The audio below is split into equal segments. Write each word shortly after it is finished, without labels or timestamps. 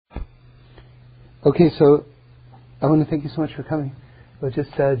Okay, so I want to thank you so much for coming. We'll just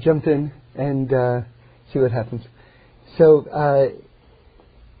jump in and see what happens. So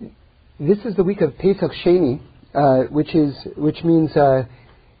this is the week of Pesach Sheni, which means, I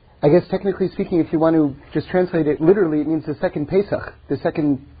guess technically speaking, if you want to just translate it literally, it means the second Pesach, the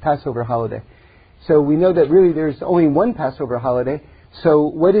second Passover holiday. So we know that really there's only one Passover holiday. So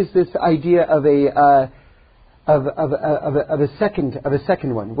what is this idea of a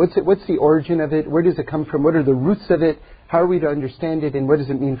second one? What's the origin of it? Where does it come from? What are the roots of it? How are we to understand it? And what does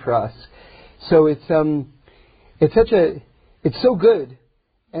it mean for us? So it's so good.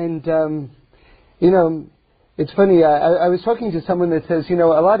 And it's funny. I was talking to someone that says, a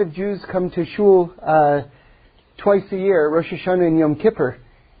lot of Jews come to shul twice a year, Rosh Hashanah and Yom Kippur,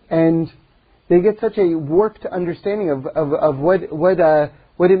 and they get such a warped understanding of what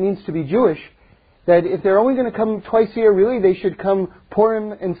it means to be Jewish, that if they're only going to come twice a year, really they should come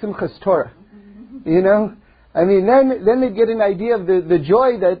Purim and Simchas Torah. I mean, then they get an idea of the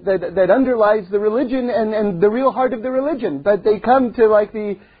joy that underlies the religion and the real heart of the religion. But they come to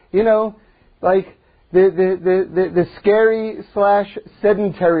the scary /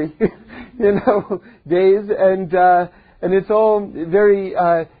 sedentary, days, and it's all very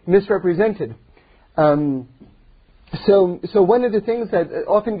misrepresented. So one of the things that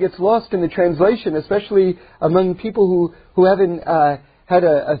often gets lost in the translation, especially among people who haven't had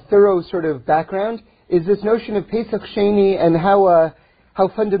a thorough sort of background, is this notion of Pesach Sheni and how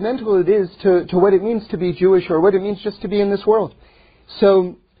fundamental it is to what it means to be Jewish, or what it means just to be in this world.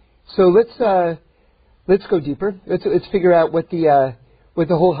 So let's go deeper. Let's figure out what the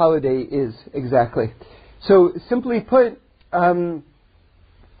whole holiday is exactly. So simply put,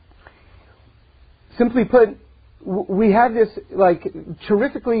 we have this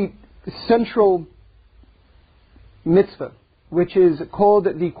terrifically central mitzvah, which is called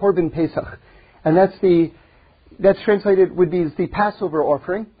the Korban Pesach, and that's translated would be the Passover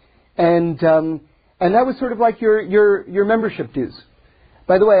offering, and that was sort of like your membership dues.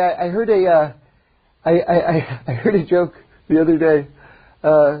 By the way, I heard I heard a joke the other day,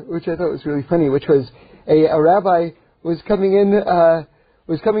 which I thought was really funny, which was a rabbi was coming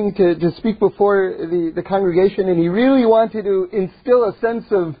to speak before the congregation, and he really wanted to instill a sense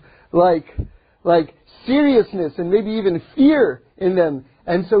of seriousness and maybe even fear in them.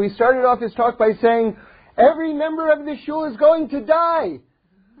 And so he started off his talk by saying, every member of the shul is going to die.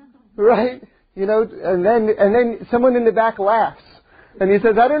 Right? And then someone in the back laughs. And he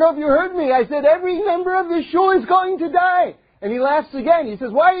says, I don't know if you heard me. I said, every member of the shul is going to die. And he laughs again. He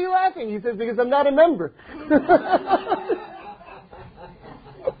says, why are you laughing? He says, because I'm not a member.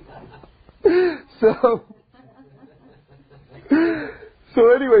 So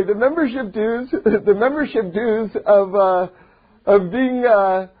anyway, the membership dues of being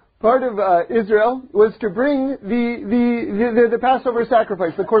part of Israel was to bring the Passover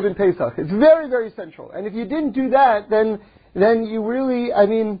sacrifice, the Korban Pesach. It's very, very central. And if you didn't do that, then you really,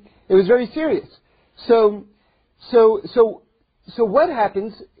 it was very serious. So what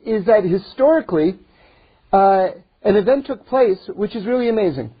happens is that historically, an event took place which is really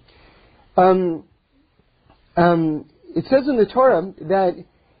amazing. It says in the Torah that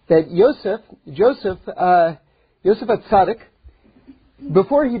Joseph HaTzadik,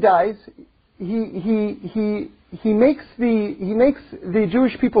 before he dies, he makes the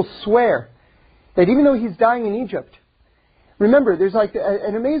Jewish people swear that even though he's dying in Egypt, remember, there's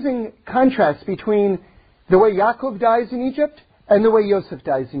an amazing contrast between the way Yaakov dies in Egypt and the way Yosef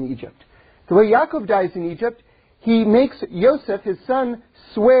dies in Egypt. The way Yaakov dies in Egypt, he makes Yosef, his son,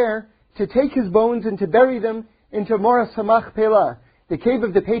 swear to take his bones and to bury them into Moras HaMachpelah, the cave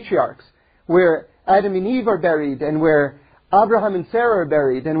of the patriarchs, where Adam and Eve are buried, and where Abraham and Sarah are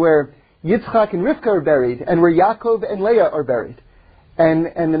buried, and where Yitzchak and Rivka are buried, and where Yaakov and Leah are buried. And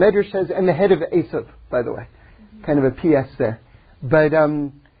the Medrash says, and the head of Esav, by the way. Kind of a PS there. But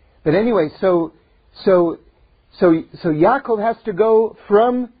anyway, so Yaakov has to go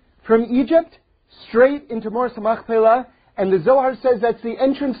from Egypt straight into Moras HaMachpelah, and the Zohar says that's the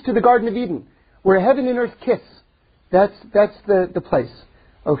entrance to the Garden of Eden, where heaven and earth kiss. That's the place.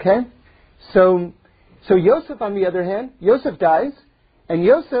 Okay? So Yosef, on the other hand, Yosef dies, and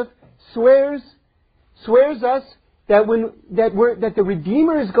Yosef swears us that the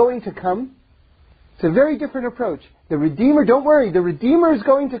Redeemer is going to come. It's a very different approach. The Redeemer, don't worry, the Redeemer is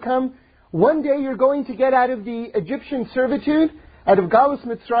going to come. One day you're going to get out of the Egyptian servitude, out of Galus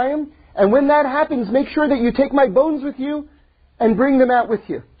Mitzrayim, and when that happens, make sure that you take my bones with you and bring them out with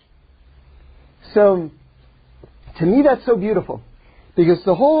you. So, to me that's so beautiful. Because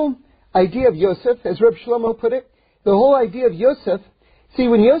the whole idea of Yosef, as Reb Shlomo put it, the whole idea of Yosef, see,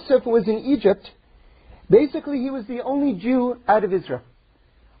 when Yosef was in Egypt, Basically, he was the only Jew out of Israel.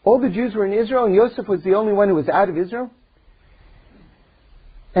 All the Jews were in Israel, and Yosef was the only one who was out of Israel.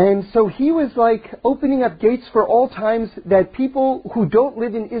 And so he was like opening up gates for all times that people who don't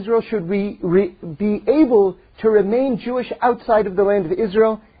live in Israel should be able to remain Jewish outside of the land of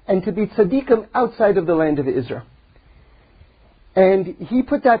Israel and to be tzaddikim outside of the land of Israel. And he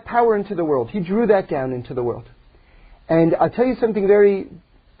put that power into the world. He drew that down into the world. And I'll tell you something very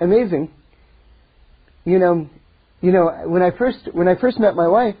amazing. You know, when I first met my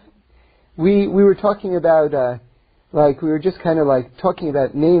wife, we were talking about we were just kind of like talking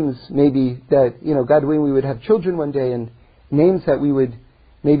about names, maybe that, God willing, we would have children one day, and names that we would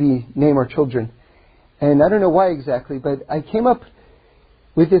maybe name our children. And I don't know why exactly, but I came up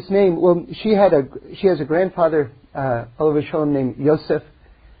with this name. Well, she has a grandfather, Oliver Shalom, named Yosef.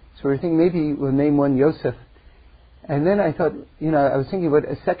 So we were thinking maybe we'll name one Yosef. And then I thought, I was thinking what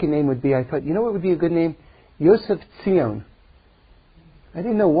a second name would be. I thought, what would be a good name? Yosef Tzion. I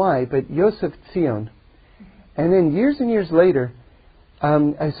didn't know why, but Yosef Tzion. And then years and years later,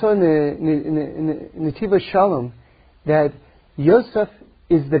 I saw in the Netiva Shalom that Yosef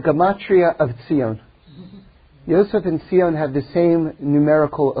is the gematria of Tzion. Yosef and Tzion have the same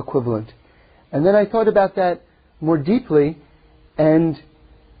numerical equivalent. And then I thought about that more deeply, and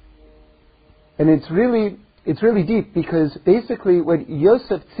it's really deep, because basically what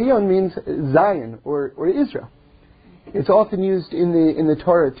Yosef Tzion means Zion or Israel. It's often used in the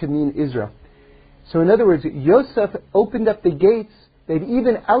Torah to mean Israel. So in other words, Yosef opened up the gates that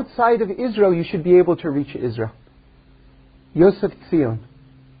even outside of Israel you should be able to reach Israel. Yosef Tzion.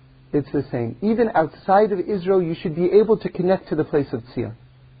 It's the same. Even outside of Israel you should be able to connect to the place of Tzion.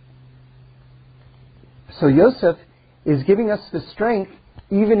 So Yosef is giving us the strength,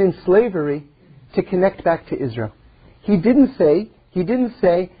 even in slavery, to connect back to Israel. He didn't say,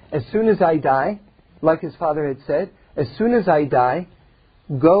 as soon as I die, like his father had said, as soon as I die,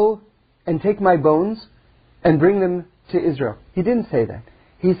 go and take my bones and bring them to Israel. He didn't say that.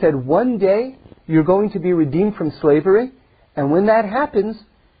 He said, one day you're going to be redeemed from slavery, and when that happens,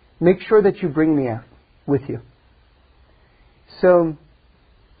 make sure that you bring me out with you. So,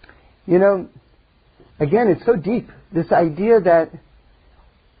 again, it's so deep, this idea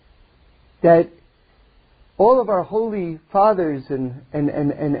that all of our holy fathers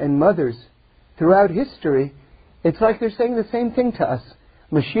and mothers throughout history, it's like they're saying the same thing to us.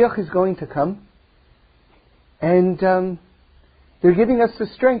 Mashiach is going to come, and they're giving us the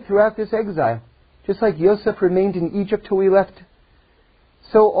strength throughout this exile. Just like Yosef remained in Egypt till we left.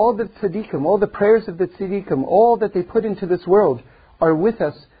 So all the tzaddikim, all the prayers of the tzaddikim, all that they put into this world are with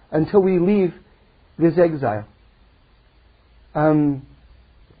us until we leave this exile.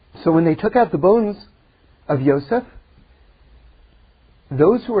 So when they took out the bones of Yosef,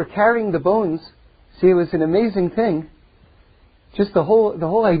 those who were carrying the bones, see, it was an amazing thing. Just the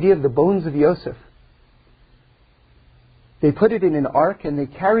whole idea of the bones of Yosef. They put it in an ark and they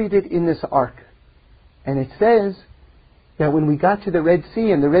carried it in this ark. And it says that when we got to the Red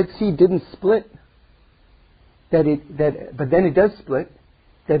Sea and the Red Sea didn't split, but then it does split,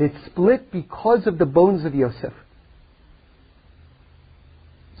 that it split because of the bones of Yosef.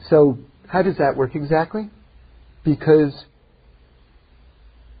 So how does that work exactly? Because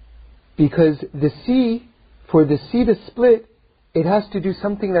the sea, for the sea to split, it has to do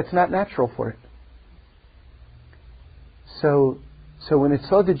something that's not natural for it. So when it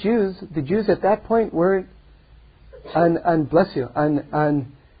saw the Jews at that point weren't on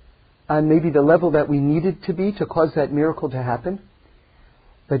maybe the level that we needed to be to cause that miracle to happen.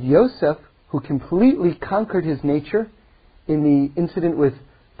 But Yosef, who completely conquered his nature in the incident with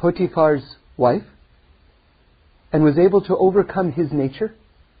Potiphar's wife, and was able to overcome his nature,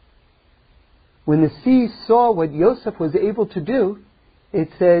 when the sea saw what Yosef was able to do, it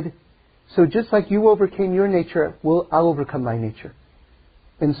said, so just like you overcame your nature, I'll overcome my nature.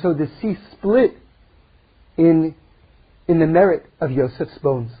 And so the sea split in the merit of Yosef's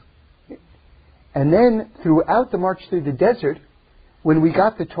bones. And then throughout the march through the desert, when we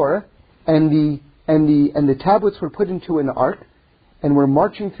got the Torah and the tablets were put into an ark, and we're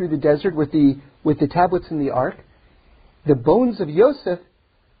marching through the desert with the tablets in the ark, the bones of Yosef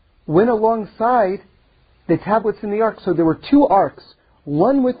went alongside the tablets in the ark. So there were two arks,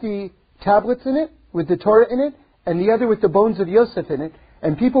 one with the tablets in it, with the Torah in it, and the other with the bones of Yosef in it.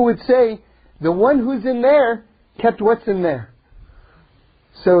 And people would say, the one who's in there kept what's in there.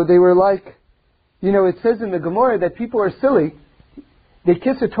 So they were like, it says in the Gemara that people are silly. They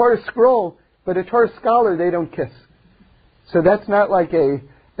kiss a Torah scroll, but a Torah scholar they don't kiss. So that's not like a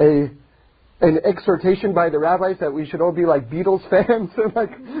an exhortation by the rabbis that we should all be like Beatles fans and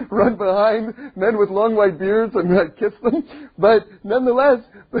like run behind men with long white beards and like kiss them. But nonetheless,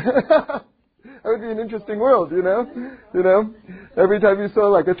 that would be an interesting world, you know. Every time you saw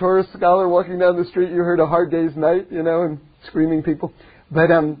like a Torah scholar walking down the street, you heard A Hard Day's Night, and screaming people.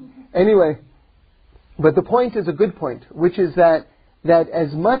 But anyway, but the point is a good point, which is that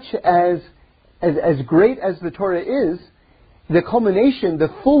as much as great as the Torah is, the culmination, the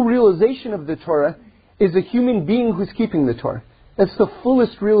full realization of the Torah is a human being who's keeping the Torah. That's the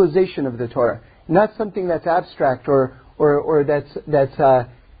fullest realization of the Torah, not something that's abstract or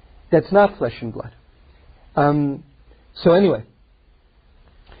that's not flesh and blood. So anyway,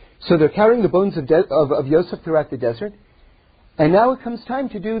 so they're carrying the bones of Yosef throughout the desert, and now it comes time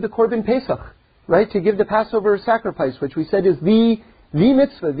to do the Korban Pesach, right? To give the Passover sacrifice, which we said is the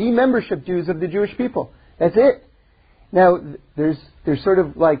mitzvah, the membership dues of the Jewish people. That's it. Now, there's sort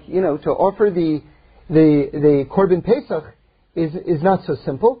of like, to offer the Korban Pesach is not so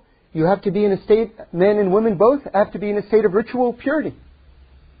simple. You have to be in a state, men and women both have to be in a state of ritual purity.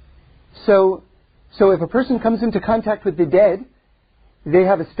 So if a person comes into contact with the dead, they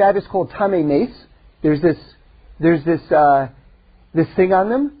have a status called Tamei Meis. There's this thing on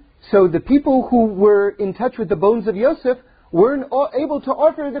them. So the people who were in touch with the bones of Yosef weren't able to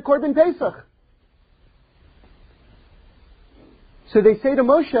offer the Korban Pesach. So they say to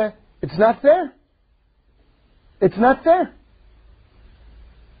Moshe, it's not fair. It's not fair.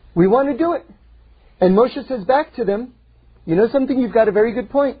 We want to do it. And Moshe says back to them, you know something, you've got a very good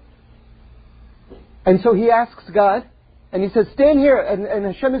point. And so he asks God, and he says, stand here, and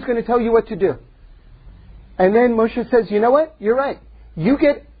Hashem is going to tell you what to do. And then Moshe says, you know what? You're right. You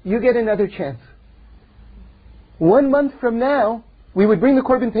get another chance. 1 month from now, we would bring the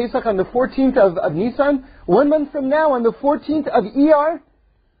Korban Pesach on the 14th of Nisan. 1 month from now, on the 14th of Iyar,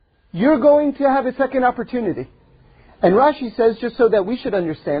 you're going to have a second opportunity. And Rashi says, just so that we should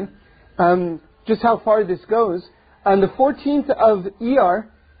understand just how far this goes, on the 14th of Iyar,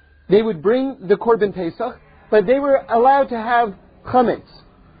 they would bring the Korban Pesach, but they were allowed to have chametz.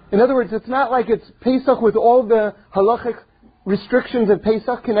 In other words, it's not like it's Pesach with all the halachic restrictions of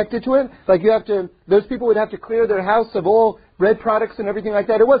Pesach connected to it. Like those people would have to clear their house of all bread products and everything like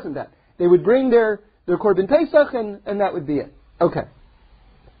that. It wasn't that. They would bring their Korban Pesach and that would be it. Okay.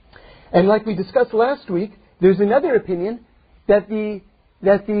 And like we discussed last week, there's another opinion that the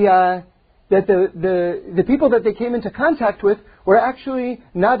people that they came into contact with were actually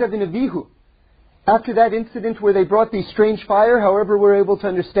Nadav and Avihu. After that incident where they brought the strange fire, however we're able to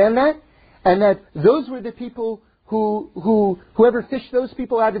understand that, and that those were the people whoever fished those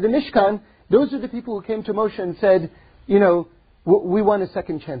people out of the Mishkan, those are the people who came to Moshe and said, we want a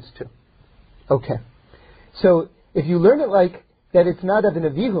second chance too. Okay. So, if you learn it like that it's Nadav and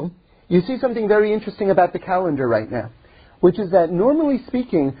Avihu, you see something very interesting about the calendar right now, which is that normally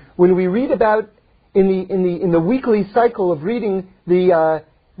speaking, when we read about in the weekly cycle of reading the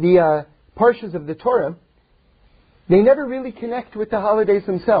parshas of the Torah, they never really connect with the holidays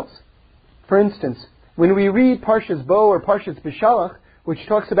themselves. For instance, when we read Parshas Bo or Parshas Bishalach, which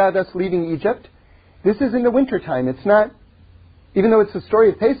talks about us leaving Egypt, this is in the wintertime. It's not, even though it's the story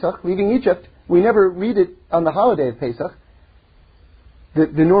of Pesach, leaving Egypt, we never read it on the holiday of Pesach, the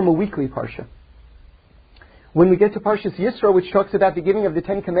normal weekly Parsha. When we get to Parshas Yisro, which talks about the giving of the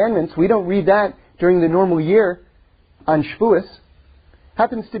 10 Commandments, we don't read that during the normal year on Shavuos.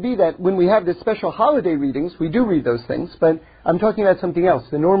 Happens to be that when we have the special holiday readings, we do read those things, but I'm talking about something else,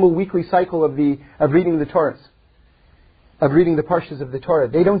 the normal weekly cycle of reading the Torahs, of reading the Parshas of the Torah.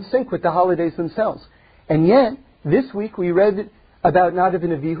 They don't sync with the holidays themselves. And yet, this week we read about Nadav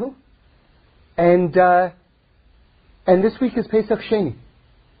and Avihu, and this week is Pesach Sheni.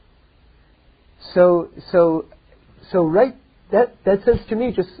 So right, that says to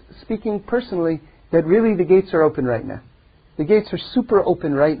me, just speaking personally, that really the gates are open right now. The gates are super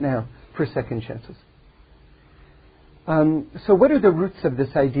open right now for second chances. So what are the roots of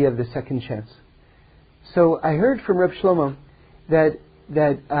this idea of the second chance? So I heard from Reb Shlomo that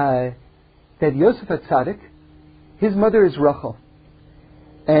Yosef HaTzadik, his mother is Rachel.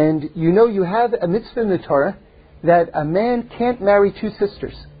 And you have a mitzvah in the Torah that a man can't marry two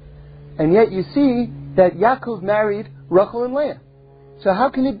sisters. And yet you see that Yaakov married Rachel and Leah. So how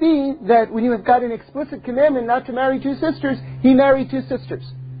can it be that when you have got an explicit commandment not to marry two sisters, he married two sisters?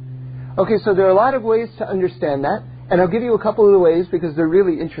 Okay, so there are a lot of ways to understand that, and I'll give you a couple of the ways because they're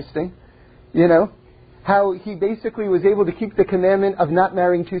really interesting. How he basically was able to keep the commandment of not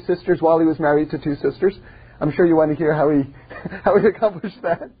marrying two sisters while he was married to two sisters. I'm sure you want to hear how he accomplished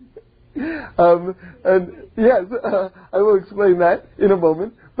that. And yes, I will explain that in a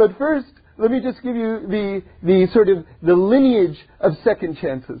moment. But first, let me just give you the sort of the lineage of second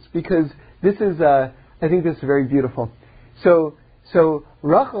chances, because this is, I think this is very beautiful. So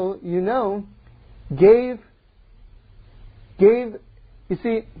Rachel, gave, you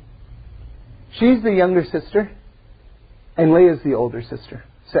see, she's the younger sister, and Leah's the older sister.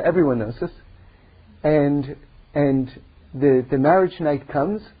 So everyone knows this. And the marriage night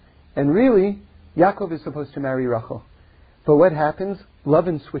comes, and really, Yaakov is supposed to marry Rachel. But what happens?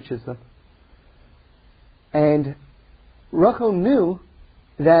 Lavan switches them. And Rachel knew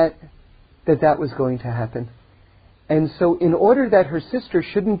that was going to happen. And so in order that her sister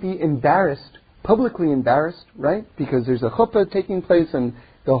shouldn't be embarrassed, publicly embarrassed, right? Because there's a chuppah taking place and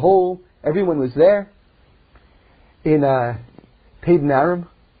everyone was there. In Padan Aram.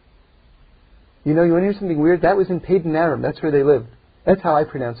 You want to hear something weird? That was in Padan Aram. That's where they lived. That's how I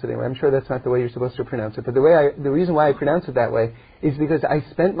pronounce it anyway. I'm sure that's not the way you're supposed to pronounce it. But the reason why I pronounce it that way is because I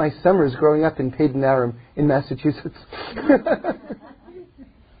spent my summers growing up in Padan Aram in Massachusetts.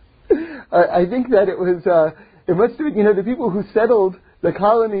 I think that it must have been, the people who settled the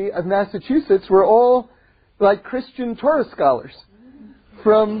colony of Massachusetts were all like Christian Torah scholars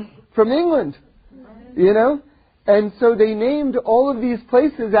from England, And so they named all of these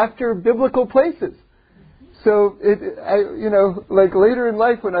places after biblical places. So like later in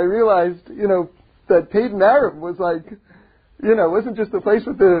life when I realized, that Padan Aram was like, wasn't just the place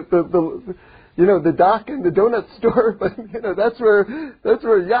with the dock and the donut store, but that's where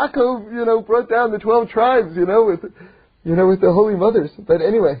Yaakov, brought down the 12 tribes, with the holy mothers. But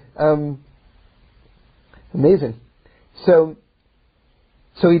anyway, amazing. So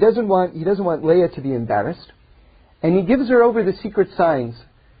he doesn't want Leah to be embarrassed. And he gives her over the secret signs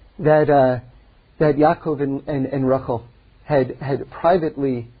that Yaakov and Rachel had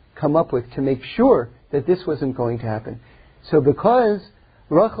privately come up with to make sure that this wasn't going to happen. So because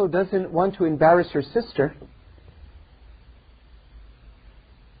Rachel doesn't want to embarrass her sister,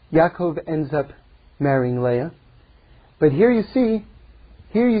 Yaakov ends up marrying Leah. But here you see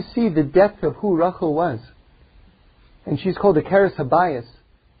the depth of who Rachel was. And she's called the Keres Habayis.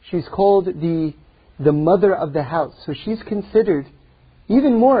 She's called the mother of the house. So she's considered,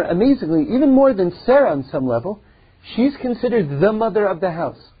 even more, amazingly, even more than Sarah on some level, she's considered the mother of the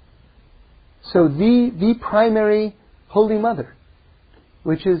house. So the primary holy mother,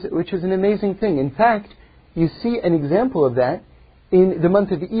 which is an amazing thing. In fact, you see an example of that in the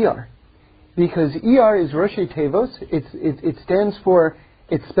month of Iyar. Because Iyar is Roshei Tevos. It stands for,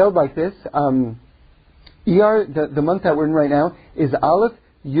 it's spelled like this. Iyar, the month that we're in right now, is Aleph,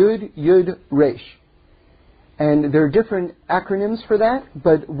 Yud, Yud, Resh. And there are different acronyms for that,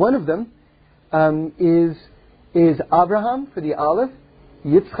 but one of them is Abraham for the Aleph,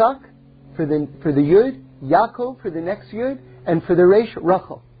 Yitzchak for the Yud, Yaakov for the next Yud, and for the Resh,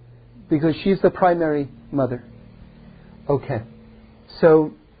 Rachel, because she's the primary mother. Okay,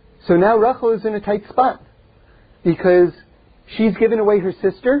 so now Rachel is in a tight spot, because she's given away her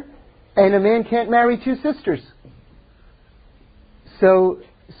sister, and a man can't marry two sisters.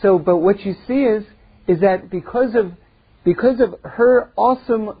 But what you see is that because of her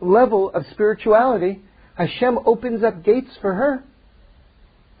awesome level of spirituality, Hashem opens up gates for her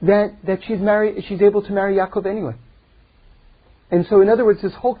that she's able to marry Yaakov anyway. And so in other words,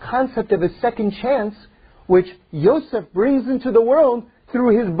 this whole concept of a second chance, which Yosef brings into the world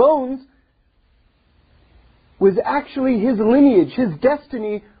through his bones, was actually his lineage, his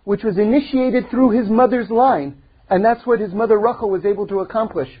destiny, which was initiated through his mother's line. And that's what his mother Rachel was able to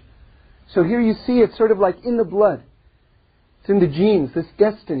accomplish. So here you see it's sort of like in the blood. It's in the genes, this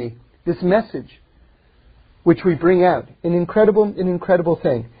destiny, this message, which we bring out. An incredible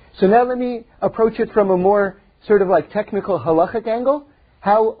thing. So now let me approach it from a more sort of like technical halachic angle.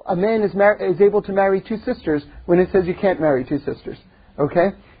 How a man is able to marry two sisters when it says you can't marry two sisters.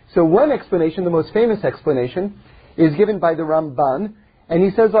 Okay? So one explanation, the most famous explanation, is given by the Ramban. And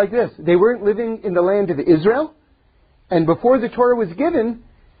he says like this: they weren't living in the land of Israel. And before the Torah was given,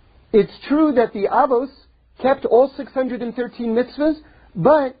 it's true that the Avos kept all 613 mitzvahs,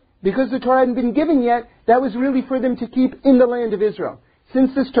 but because the Torah hadn't been given yet, that was really for them to keep in the land of Israel.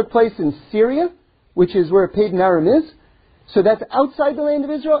 Since this took place in Syria, which is where Padan Aram is, so that's outside the land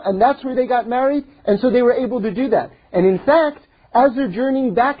of Israel, and that's where they got married, and so they were able to do that. And in fact, as they're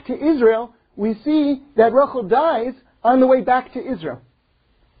journeying back to Israel, we see that Rachel dies on the way back to Israel.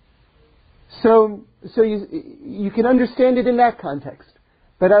 So you can understand it in that context.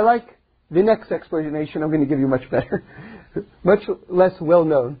 But I like the next explanation I'm going to give you much better, much less well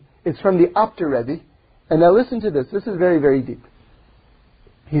known. It's from the Apter Rebbe. And now listen to this. This is very, very deep.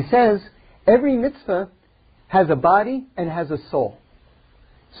 He says, every mitzvah has a body and has a soul.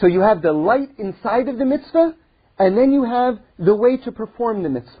 So you have the light inside of the mitzvah, and then you have the way to perform the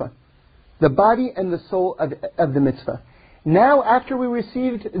mitzvah. The body and the soul of the mitzvah. Now, after we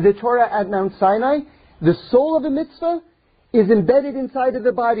received the Torah at Mount Sinai, the soul of the mitzvah is embedded inside of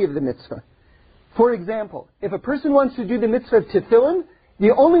the body of the mitzvah. For example, if a person wants to do the mitzvah of tefillin,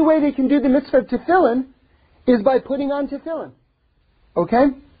 the only way they can do the mitzvah of tefillin is by putting on tefillin. Okay?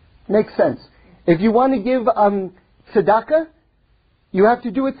 Makes sense. If you want to give tzedakah, you have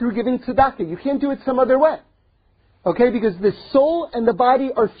to do it through giving tzedakah. You can't do it some other way. Okay? Because the soul and the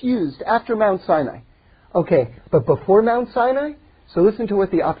body are fused after Mount Sinai. Okay, but before Mount Sinai, so listen to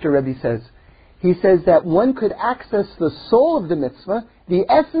what the Apter Rebbe says. He says that one could access the soul of the mitzvah, the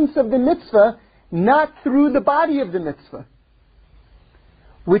essence of the mitzvah, not through the body of the mitzvah.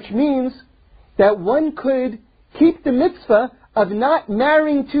 Which means that one could keep the mitzvah of not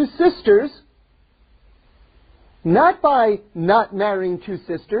marrying two sisters, not by not marrying two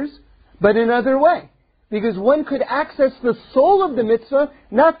sisters, but another way. Because one could access the soul of the mitzvah,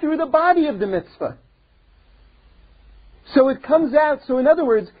 not through the body of the mitzvah. So it comes out, so in other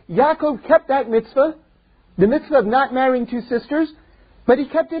words, Yaakov kept that mitzvah, the mitzvah of not marrying two sisters, but he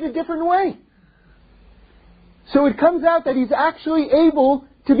kept it a different way. So it comes out that he's actually able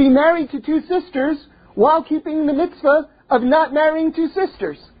to be married to two sisters while keeping the mitzvah of not marrying two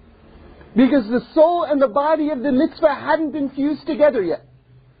sisters. Because the soul and the body of the mitzvah hadn't been fused together yet.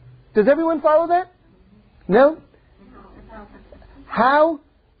 Does everyone follow that? No? How?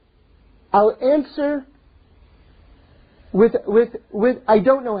 I'll answer with I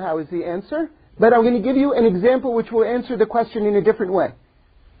don't know how is the answer, but I'm going to give you an example which will answer the question in a different way.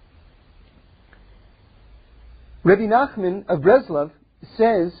 Rabbi Nachman of Breslov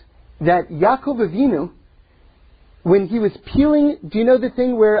says that Yaakov Avinu, when he was peeling, do you know the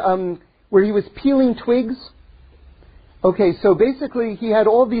thing where he was peeling twigs? Okay, so basically he had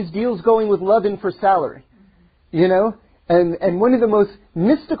all these deals going with Lavan for salary, you know, and one of the most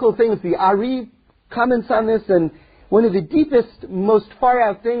mystical things, the Ari comments on this, and one of the deepest, most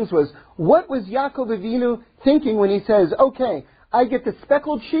far-out things was, what was Yaakov Avinu thinking when he says, okay, I get the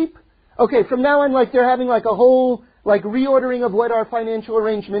speckled sheep? Okay, from now on, like, they're having like a whole, like, reordering of what our financial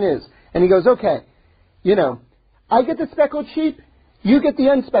arrangement is. And he goes, okay, you know, I get the speckled sheep, you get the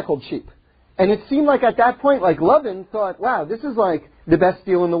unspeckled sheep. And it seemed like at that point, like, Lavan thought, wow, this is like the best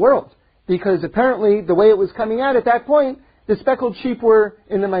deal in the world. Because apparently, the way it was coming out at that point, the speckled sheep were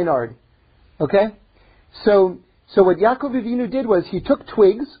in the minority. Okay? So what Yaakov Avinu did was he took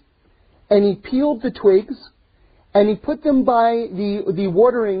twigs, and he peeled the twigs, and he put them by the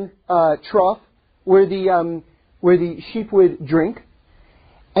watering trough where the sheep would drink.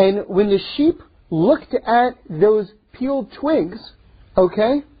 And when the sheep looked at those peeled twigs,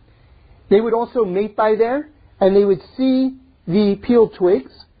 okay, they would also mate by there, and they would see the peeled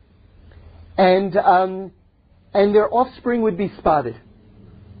twigs, and their offspring would be spotted.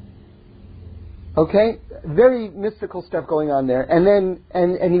 Okay, very mystical stuff going on there, and then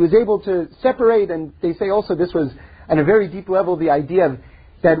and he was able to separate. And they say also this was at a very deep level the idea of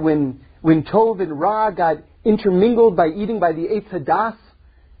that when Tov and Ra got intermingled by eating by the Eitz Hadas,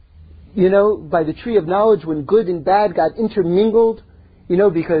 you know, by the tree of knowledge, when good and bad got intermingled, you know,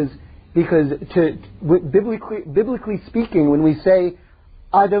 because biblically speaking, when we say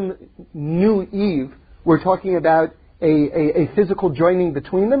Adam knew Eve, we're talking about a physical joining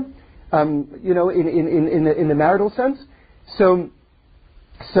between them. You know, in the marital sense. So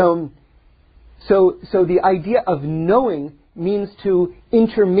the idea of knowing means to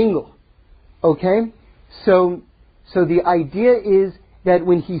intermingle. Okay? So the idea is that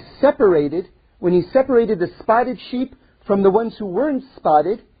when he separated the spotted sheep from the ones who weren't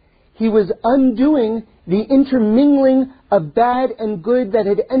spotted, he was undoing the intermingling of bad and good that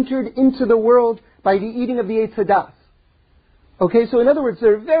had entered into the world by the eating of the Eitz Hadas. Okay, so in other words,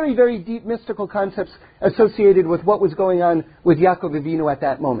 there are very, very deep mystical concepts associated with what was going on with Yaakov Avinu at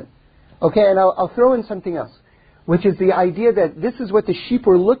that moment. Okay, and I'll throw in something else, which is the idea that this is what the sheep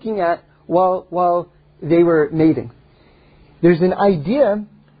were looking at while they were mating. There's an idea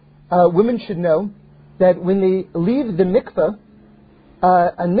women should know that when they leave the mikveh,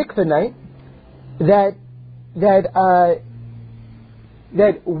 on mikveh night, that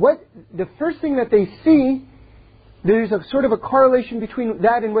what the first thing that they see, there's a sort of a correlation between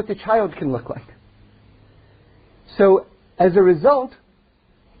that and what the child can look like. So, as a result,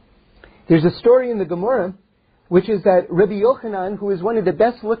 there's a story in the Gemara, which is that Rabbi Yochanan, who is one of the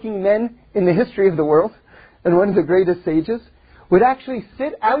best-looking men in the history of the world, and one of the greatest sages, would actually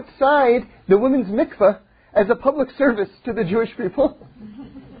sit outside the women's mikveh as a public service to the Jewish people.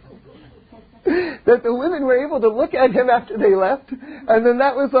 that the women were able to look at him after they left, and then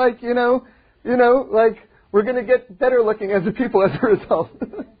that was like, like, we're going to get better looking as a people as a result.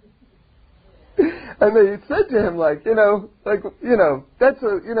 And they said to him, they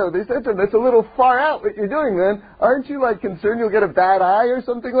said to him, that's a little far out what you're doing, man. Aren't you, concerned you'll get a bad eye or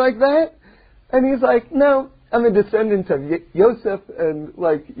something like that? And he's like, no, I'm a descendant of Yosef, and,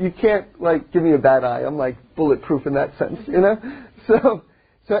 you can't, give me a bad eye. I'm, bulletproof in that sense,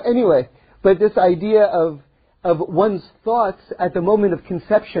 So anyway, but this idea of one's thoughts at the moment of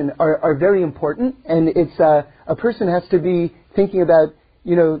conception are very important, and it's, a person has to be thinking about, the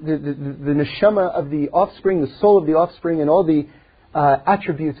neshama of the offspring, the soul of the offspring, and all the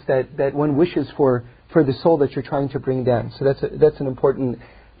attributes that one wishes for the soul that you're trying to bring down. So that's an important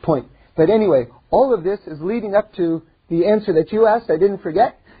point. But anyway, all of this is leading up to the answer that you asked, I didn't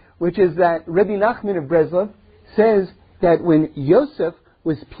forget, which is that Rabbi Nachman of Breslov says that when Yosef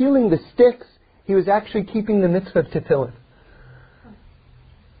was peeling the sticks, he was actually keeping the mitzvah of tefillin.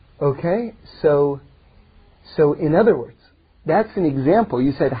 Okay? So in other words, that's an example.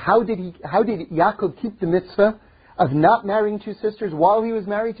 You said, how did Yaakov keep the mitzvah of not marrying two sisters while he was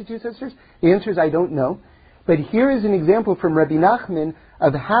married to two sisters? The answer is, I don't know. But here is an example from Rabbi Nachman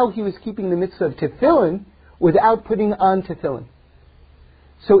of how he was keeping the mitzvah of tefillin without putting on tefillin.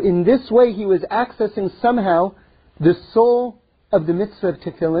 So in this way, he was accessing somehow the soul of the mitzvah of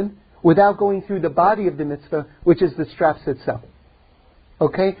tefillin without going through the body of the mitzvah, which is the straps itself.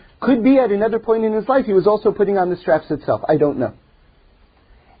 Okay? Could be at another point in his life he was also putting on the straps itself. I don't know.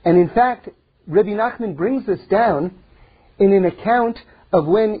 And in fact, Rabbi Nachman brings this down in an account of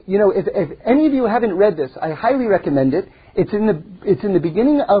when, if any of you haven't read this, I highly recommend it. It's in the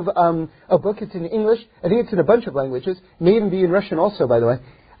beginning of a book. It's in English. I think it's in a bunch of languages. It may even be in Russian also, by the way.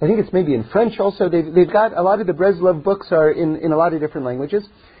 I think it's maybe in French also. They've got a lot of the Breslov books are in a lot of different languages.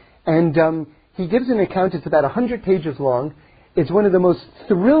 And he gives an account. It's about 100 pages long. It's one of the most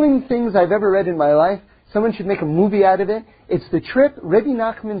thrilling things I've ever read in my life. Someone should make a movie out of it. It's the trip, Rabbi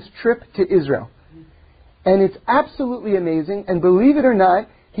Nachman's trip to Israel. And it's absolutely amazing. And believe it or not,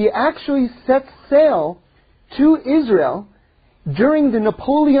 he actually sets sail to Israel during the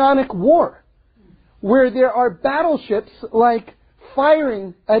Napoleonic War, where there are battleships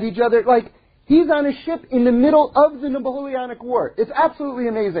firing at each other. He's on a ship in the middle of the Napoleonic War. It's absolutely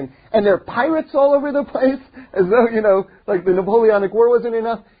amazing. And there are pirates all over the place, as though, the Napoleonic War wasn't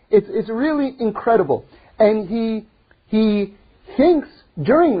enough. It's really incredible. And he thinks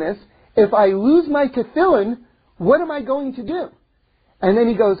during this, if I lose my tefillin, what am I going to do? And then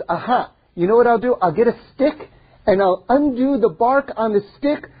he goes, aha, you know what I'll do? I'll get a stick and I'll undo the bark on the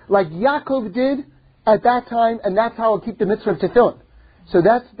stick like Yaakov did at that time, and that's how I'll keep the mitzvah of tefillin. So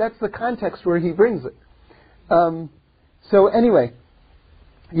that's the context where he brings it. So anyway,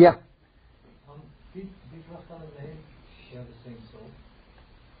 yeah. Did Rachel and Leah share the same soul?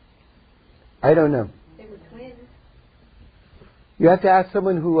 I don't know. They were twins. You have to ask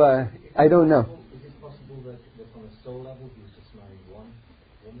someone who, I don't know. Is it possible that on a soul level he was just marrying one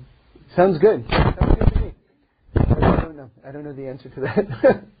woman? Sounds good. Sounds good to me. I don't know. I don't know the answer to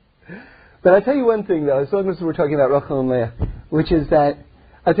that. But I'll tell you one thing, though, as long as we're talking about Rachel and Leah, which is that,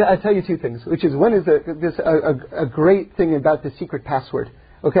 I'll tell you two things, which is, one is a great thing about the secret password.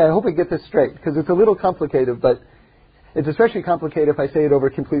 Okay, I hope I get this straight, because it's a little complicated, but it's especially complicated if I say it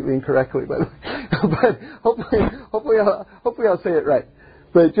over completely incorrectly, but hopefully I'll say it right.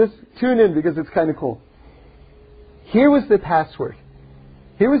 But just tune in, because it's kind of cool. Here was the password.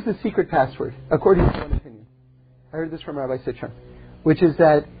 Here was the secret password, according to one opinion. I heard this from Rabbi Sitchin, which is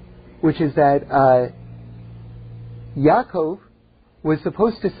that Yaakov was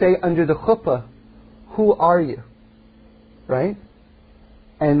supposed to say under the chuppah, "Who are you?" Right?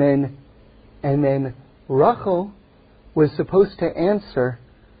 And then Rachel was supposed to answer,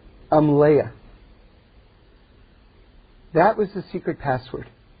 "I'm Leah." That was the secret password.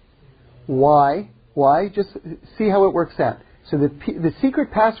 Why? Just see how it works out. So the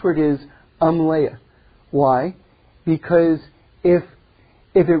secret password is, "I'm Leah." Why? Because if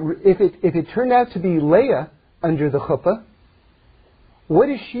it turned out to be Leah under the chuppah, what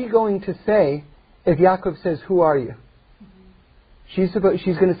is she going to say if Yaakov says, "Who are you?" She's going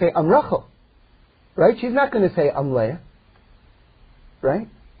to say, "I'm Rachel." Right? She's not going to say, "I'm Leah." Right?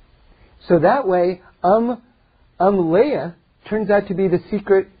 So that way, Leah turns out to be the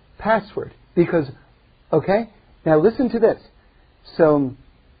secret password. Because, okay? Now listen to this.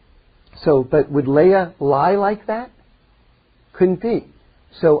 But would Leah lie like that? Couldn't be.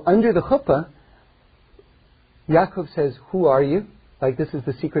 So under the chuppah, Yaakov says, "Who are you?" Like this is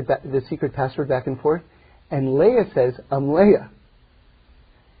the secret password back and forth. And Leah says, "I'm Leah."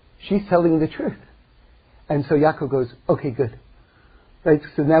 She's telling the truth. And so Yaakov goes, okay, good. Right?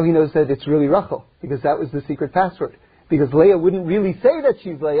 So now he knows that it's really Rachel, because that was the secret password. Because Leah wouldn't really say that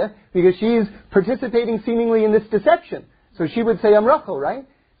she's Leah, because she's participating seemingly in this deception. So she would say, I'm Rachel, right?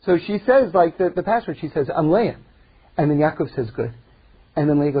 So she says, like the password, she says, I'm Leah. And then Yaakov says, good. And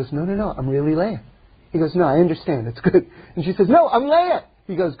then Leah goes, no, I'm really Leah. He goes, no, I understand, it's good. And she says, no, I'm Leah.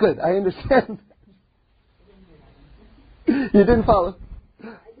 He goes, good, I understand. You didn't follow? I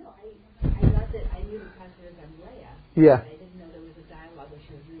thought that I knew the password as I'm Leah. Yeah. But I didn't know there was a dialogue where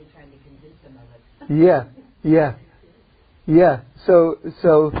she was really trying to convince him of it. Yeah. So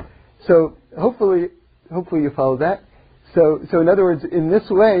hopefully you follow that. So in other words, in this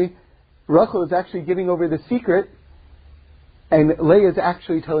way, Rachel is actually giving over the secret, and Leah is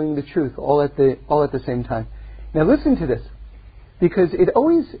actually telling the truth, all at the same time. Now listen to this, because I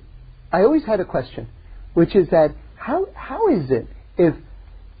always had a question, which is that how is it if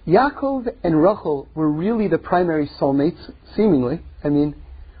Yaakov and Rachel were really the primary soulmates, seemingly? I mean,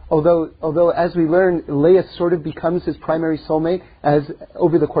 although as we learn, Leah sort of becomes his primary soulmate as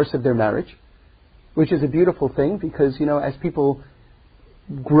over the course of their marriage, which is a beautiful thing, because as people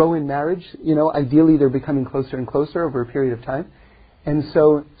grow in marriage, ideally they're becoming closer and closer over a period of time, and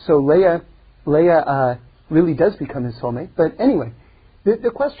so Leah really does become his soulmate. But anyway,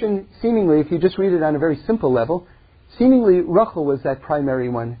 the question, seemingly, if you just read it on a very simple level, seemingly Rachel was that primary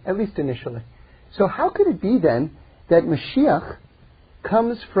one, at least initially. So how could it be then that Mashiach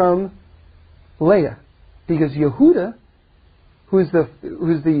comes from Leah? Because Yehuda, who's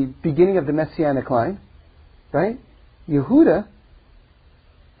the beginning of the Messianic line, right? Yehuda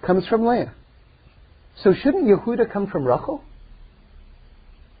comes from Leah. So shouldn't Yehuda come from Rachel?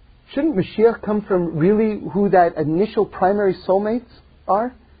 Shouldn't Mashiach come from really who that initial primary soulmates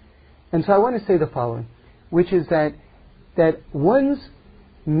are? And so I want to say the following, which is that one's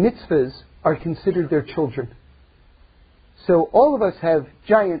mitzvahs are considered their children. So all of us have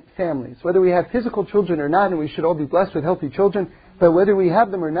giant families, whether we have physical children or not, and we should all be blessed with healthy children, but whether we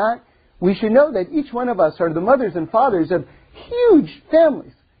have them or not, we should know that each one of us are the mothers and fathers of huge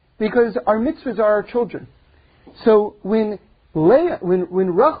families, because our mitzvahs are our children. So when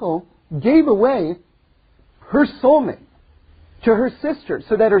Rachel gave away her soulmate to her sister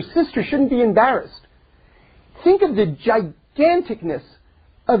so that her sister shouldn't be embarrassed, think of the giganticness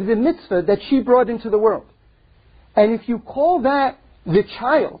of the mitzvah that she brought into the world. And if you call that the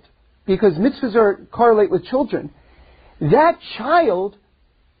child, because mitzvahs correlate with children, that child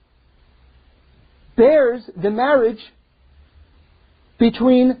bears the marriage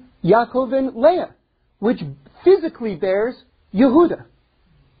between Yaakov and Leah, which physically bears Yehuda.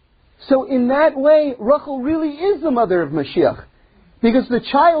 So in that way, Rachel really is the mother of Mashiach, because the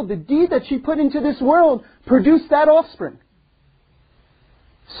child, the deed that she put into this world, produced that offspring.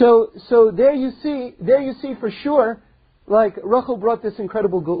 So there you see for sure, like Rachel brought this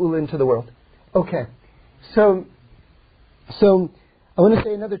incredible geula into the world. Okay, so I want to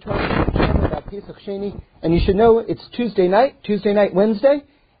say another Torah about Pesach Sheni, and you should know it's Tuesday night, Wednesday,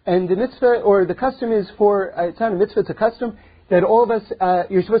 and the mitzvah or the custom is it's not a mitzvah, it's a custom that all of us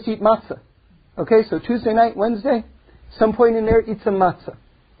you're supposed to eat matzah. Okay, so Tuesday night, Wednesday, some point in there, eat some matzah.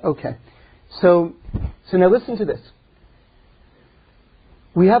 Okay, so now listen to this.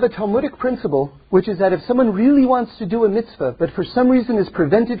 We have a Talmudic principle, which is that if someone really wants to do a mitzvah, but for some reason is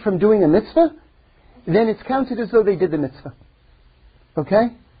prevented from doing a mitzvah, then it's counted as though they did the mitzvah. Okay?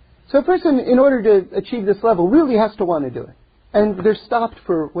 So a person, in order to achieve this level, really has to want to do it. And they're stopped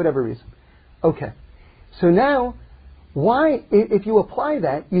for whatever reason. Okay. So now, why, if you apply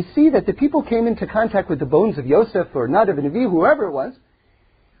that, you see that the people came into contact with the bones of Yosef or Nadav and Avihu, whoever it was,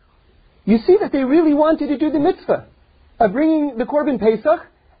 you see that they really wanted to do the mitzvah of bringing the Korban Pesach,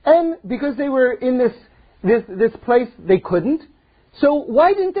 and because they were in this place, they couldn't. So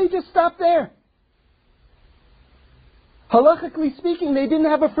why didn't they just stop there? Halachically speaking, they didn't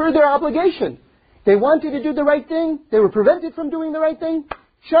have a further obligation. They wanted to do the right thing. They were prevented from doing the right thing.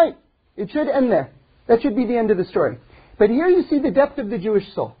 Shite. It should end there. That should be the end of the story. But here you see the depth of the Jewish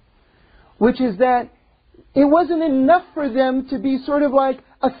soul, which is that it wasn't enough for them to be sort of like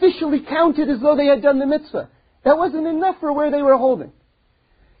officially counted as though they had done the mitzvah. That wasn't enough for where they were holding.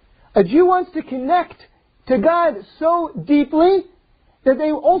 A Jew wants to connect to God so deeply that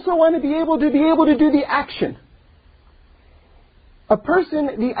they also want to be able to do the action. A person,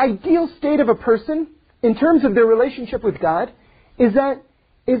 the ideal state of a person, in terms of their relationship with God, is that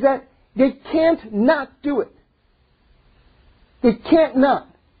they can't not do it. They can't not.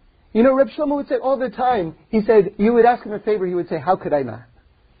 You know, Reb Shlomo would say all the time, he said, you would ask him a favor, he would say, how could I not?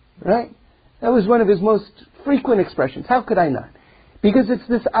 Right? That was one of his most frequent expressions. How could I not? Because it's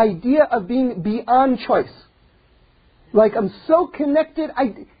this idea of being beyond choice. Like, I'm so connected,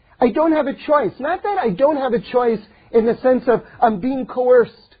 I don't have a choice. Not that I don't have a choice in the sense of I'm being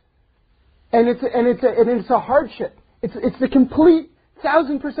coerced. And it's a hardship. It's the complete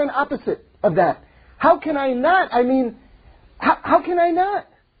 1,000% opposite of that. How can I not? I mean, how can I not?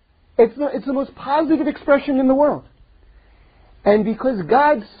 It's the most positive expression in the world. And because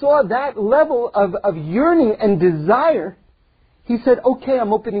God saw that level of yearning and desire, He said, okay,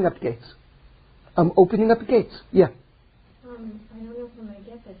 I'm opening up gates. I'm opening up gates. Yeah. I don't know if I'm going to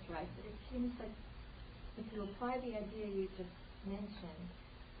get this right, but it seems like if you apply the idea you just mentioned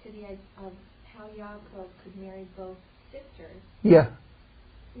to the idea of how Yaakov could marry both sisters, Yeah.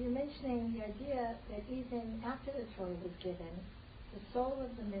 you're mentioning the idea that even after the Torah was given, the soul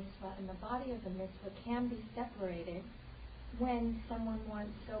of the mitzvah and the body of the mitzvah can be separated when someone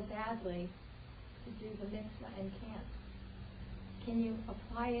wants so badly to do the mitzvah and can't. Can you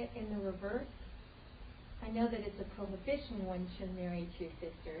apply it in the reverse? I know that it's a prohibition one should marry two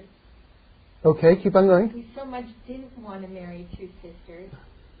sisters. Okay, keep on going. He so much didn't want to marry two sisters,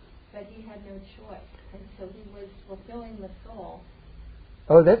 but he had no choice. And so he was fulfilling the soul.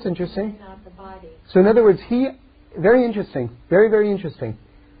 Oh, that's interesting. And not the body. So in other words, very interesting. Very, very interesting.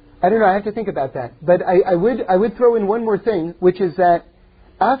 I don't know, I have to think about that. But I would throw in one more thing, which is that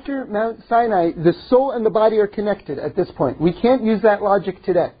after Mount Sinai, the soul and the body are connected at this point. We can't use that logic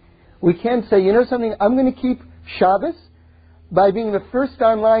today. We can't say, you know something, I'm going to keep Shabbos by being the first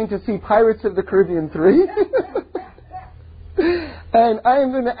online to see Pirates of the Caribbean 3. And I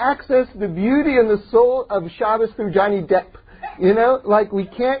am going to access the beauty and the soul of Shabbos through Johnny Depp. You know, like we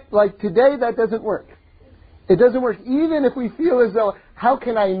can't, like today that doesn't work. It doesn't work even if we feel as though, how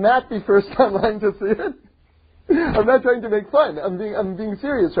can I not be first online to see it? I'm not trying to make fun. I'm being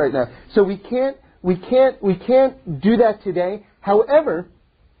serious right now. So we can't do that today. However,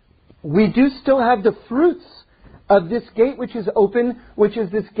 we do still have the fruits of this gate which is open, which is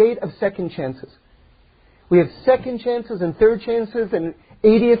this gate of second chances. We have second chances and third chances and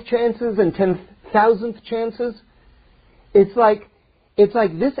 80th chances and 10,000th chances. It's like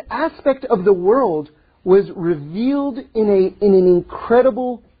this aspect of the world was revealed in an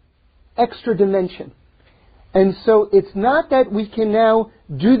incredible extra dimension. And so it's not that we can now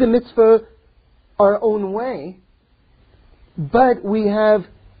do the mitzvah our own way, but we have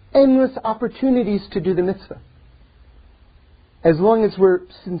endless opportunities to do the mitzvah. As long as we're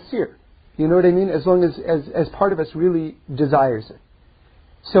sincere. You know what I mean? As long as part of us really desires it.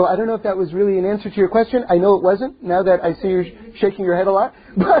 So I don't know if that was really an answer to your question. I know it wasn't, now that I see you're shaking your head a lot.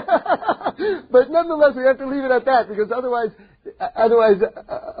 But nonetheless, we have to leave it at that, because otherwise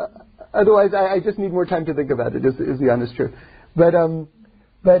I just need more time to think about it, is the honest truth. But Is there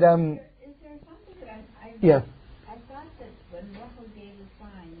something that yeah. I thought that when Rachel gave the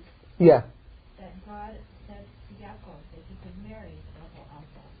signs, Yeah. that God said to Yaakov that he could marry Rachel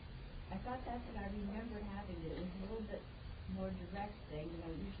also. I thought that's what I remember having. It was a little bit more direct thing. You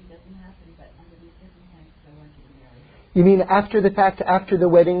know, it usually doesn't happen, but under these circumstances, I want you to marry her. You mean after the fact, after the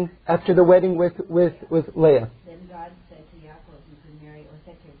wedding with Leah? Then God said to Yaakov, you can marry, or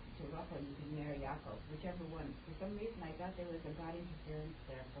said to Rachel, you can marry Yaakov, whichever one. For some reason, I thought there was a God interference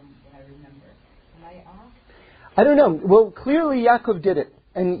there from what I remember. Am I off? I don't know. Well, clearly Yaakov did it,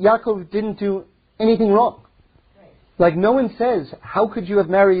 and Yaakov didn't do anything wrong. Right. Like no one says, how could you have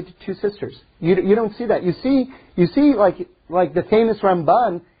married two sisters? You don't see that. You see like the famous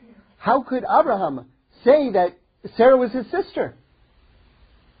Ramban, how could Abraham say that Sarah was his sister?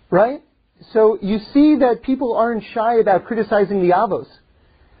 Right? So you see that people aren't shy about criticizing the Avos.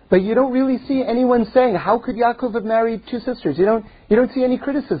 But you don't really see anyone saying, how could Yaakov have married two sisters? You don't see any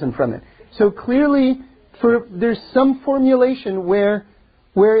criticism from it. So clearly, there's some formulation where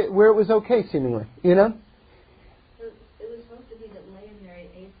it was okay, seemingly. You know? So it was supposed to be that Leah married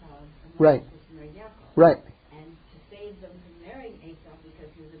Esau, and Right. Rachel was to marry Yaakov. Right. And to save them from marrying Esau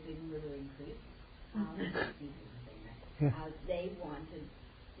because he was a big murdering priest, they wanted,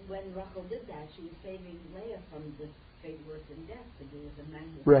 when Rachel did that, she was saving Leah from this fate worse than death, to do with a man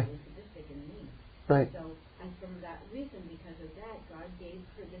who was Right. really sadistic and mean. Right. So, and from that reason, because of that, God gave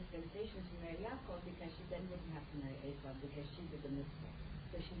her dispensation to marry Yaakov because she then wouldn't have to marry Esau because she did the mitzvah.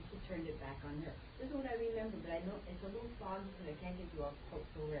 So she turned it back on her. This is what I remember, but I know it's a little foggy because I can't get you off so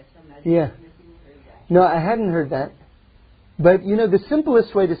where it's some. Yeah. If you heard that. No, I hadn't heard that. But you know, the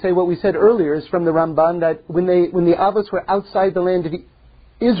simplest way to say what we said earlier is from the Ramban, that when the Avos were outside the land of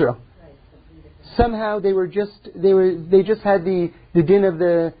Israel, Right, something different. somehow they just had the din of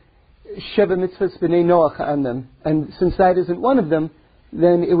the Sheva Mitzvahs B'nai Noach on them, and since that isn't one of them,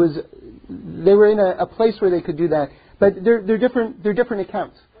 then they were in a place where they could do that. But they're different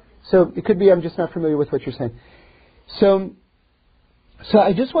accounts. So it could be I'm just not familiar with what you're saying. So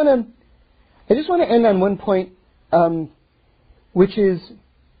I just want to end on one point, which is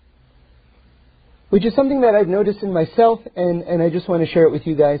something that I've noticed in myself, and I just want to share it with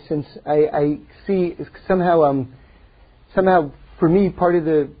you guys, since I see somehow for me part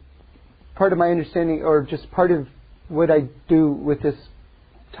of my understanding, or just part of what I do with this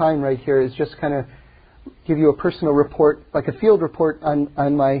time right here, is just kind of give you a personal report, like a field report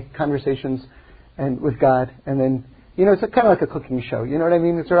on my conversations and with God, and then, it's kind of like a cooking show, you know what I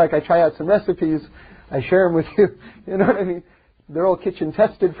mean? It's sort of like I try out some recipes, I share them with you, you know what I mean? They're all kitchen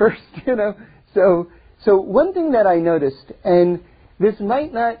tested first, So one thing that I noticed, and this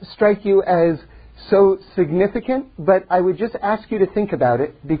might not strike you as so significant, but I would just ask you to think about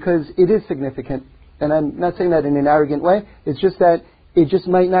it, because it is significant, and I'm not saying that in an arrogant way, it's just that it just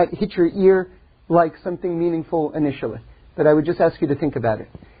might not hit your ear like something meaningful initially. But I would just ask you to think about it,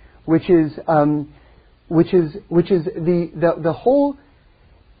 which is the whole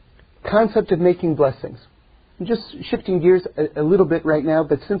concept of making blessings. I'm just shifting gears a little bit right now,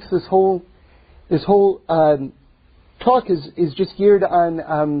 but since this whole talk is just geared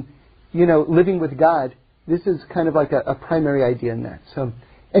on living with God, this is kind of like a primary idea in that. So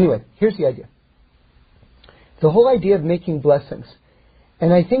anyway, here's the idea. The whole idea of making blessings.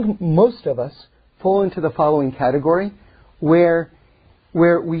 And I think most of us fall into the following category, where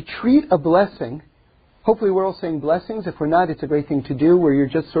we treat a blessing, hopefully we're all saying blessings. If we're not, it's a great thing to do, where you're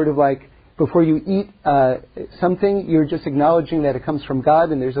just sort of like, before you eat something, you're just acknowledging that it comes from God,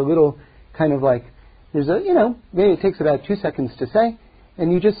 and there's a little kind of like, maybe it takes about 2 seconds to say,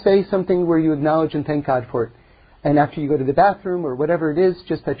 and you just say something where you acknowledge and thank God for it. And after you go to the bathroom or whatever it is,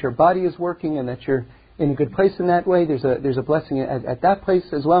 just that your body is working and that you're in a good place in that way, there's a blessing at that place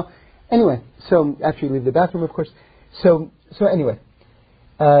as well. Anyway, so after you leave the bathroom, of course. So anyway,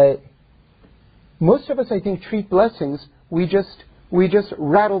 most of us, I think, treat blessings, we just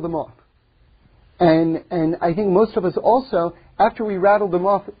rattle them off. And I think most of us also, after we rattle them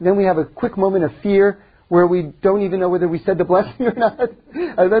off, then we have a quick moment of fear where we don't even know whether we said the blessing or not.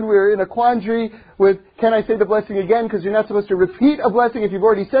 And then we're in a quandary with, can I say the blessing again? Because you're not supposed to repeat a blessing if you've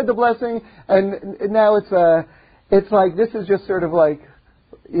already said the blessing. And now it's like, this is just sort of like,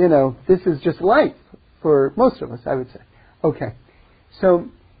 this is just life for most of us, I would say. Okay. So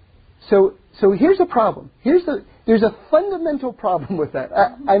here's a problem. There's a fundamental problem with that.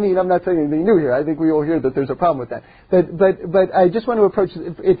 I mean, I'm not saying anything new here. I think we all hear that there's a problem with that. But I just want to approach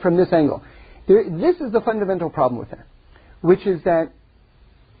it from this angle. This is the fundamental problem with that, which is that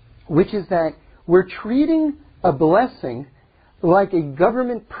we're treating a blessing like a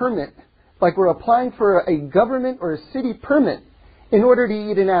government permit, like we're applying for a government or a city permit in order to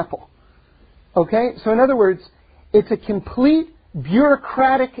eat an apple. Okay? So in other words, it's a complete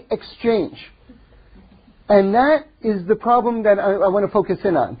bureaucratic exchange. And that is the problem that I want to focus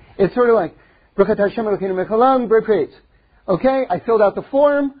in on. It's sort of like, Baruch atah Hashem Elokeinu melech haolam, praise. Okay, I filled out the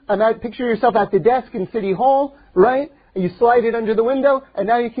form. Picture yourself at the desk in City Hall, right? You slide it under the window, and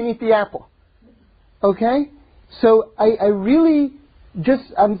now you can eat the apple. Okay? So I really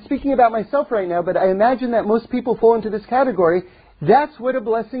I'm speaking about myself right now, but I imagine that most people fall into this category. That's what a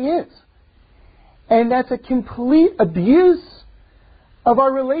blessing is. And that's a complete abuse of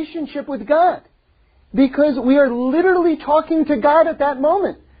our relationship with God. Because we are literally talking to God at that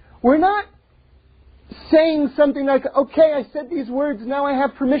moment. We're not saying something like, okay, I said these words, now I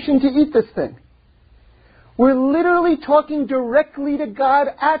have permission to eat this thing. We're literally talking directly to God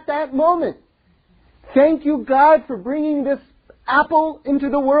at that moment. Thank you, God, for bringing this apple into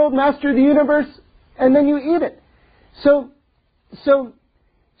the world, Master of the universe, and then you eat it. So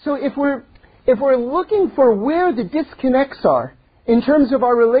if we're looking for where the disconnects are in terms of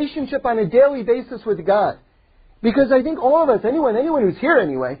our relationship on a daily basis with God, because I think all of us, anyone who's here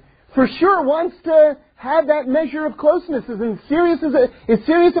anyway, for sure wants to have that measure of closeness, is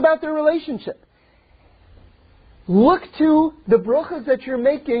serious about their relationship. Look to the brachas that you're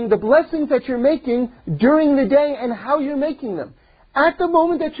making, the blessings that you're making during the day and how you're making them. At the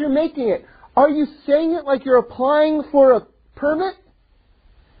moment that you're making it, are you saying it like you're applying for a permit?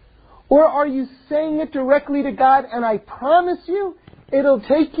 Or are you saying it directly to God, and I promise you, it'll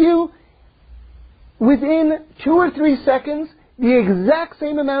take you within 2 or 3 seconds the exact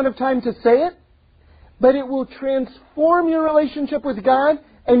same amount of time to say it, but it will transform your relationship with God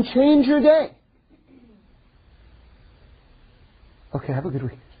and change your day. Okay, have a good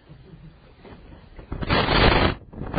week.